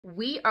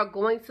we are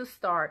going to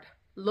start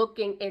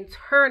looking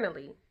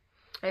internally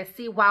and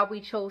see why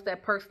we chose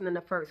that person in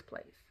the first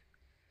place.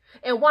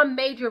 And one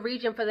major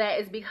reason for that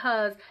is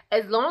because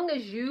as long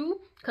as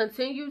you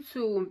continue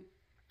to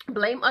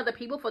blame other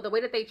people for the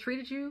way that they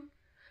treated you,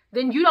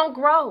 then you don't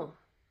grow.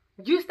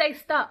 You stay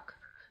stuck.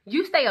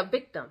 You stay a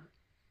victim.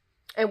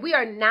 And we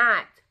are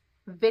not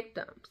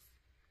victims.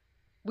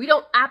 We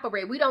don't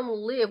operate, we don't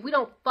live, we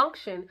don't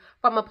function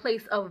from a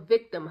place of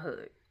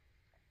victimhood.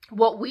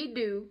 What we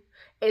do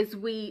is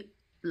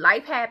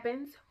life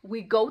happens,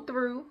 we go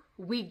through,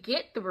 we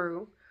get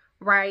through,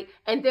 right?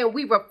 And then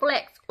we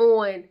reflect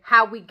on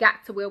how we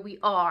got to where we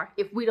are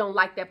if we don't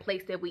like that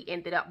place that we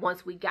ended up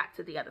once we got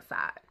to the other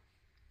side.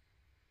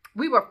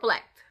 We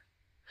reflect.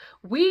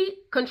 We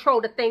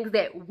control the things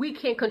that we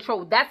can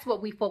control. That's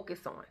what we focus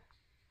on.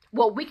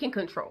 What we can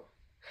control.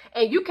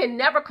 And you can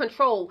never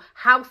control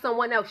how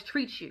someone else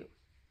treats you.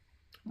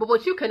 But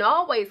what you can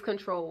always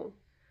control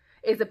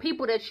is the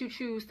people that you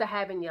choose to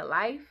have in your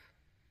life,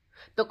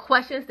 the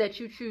questions that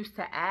you choose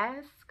to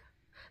ask,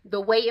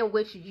 the way in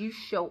which you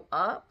show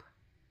up,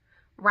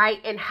 right?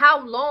 And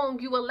how long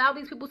you allow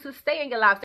these people to stay in your life.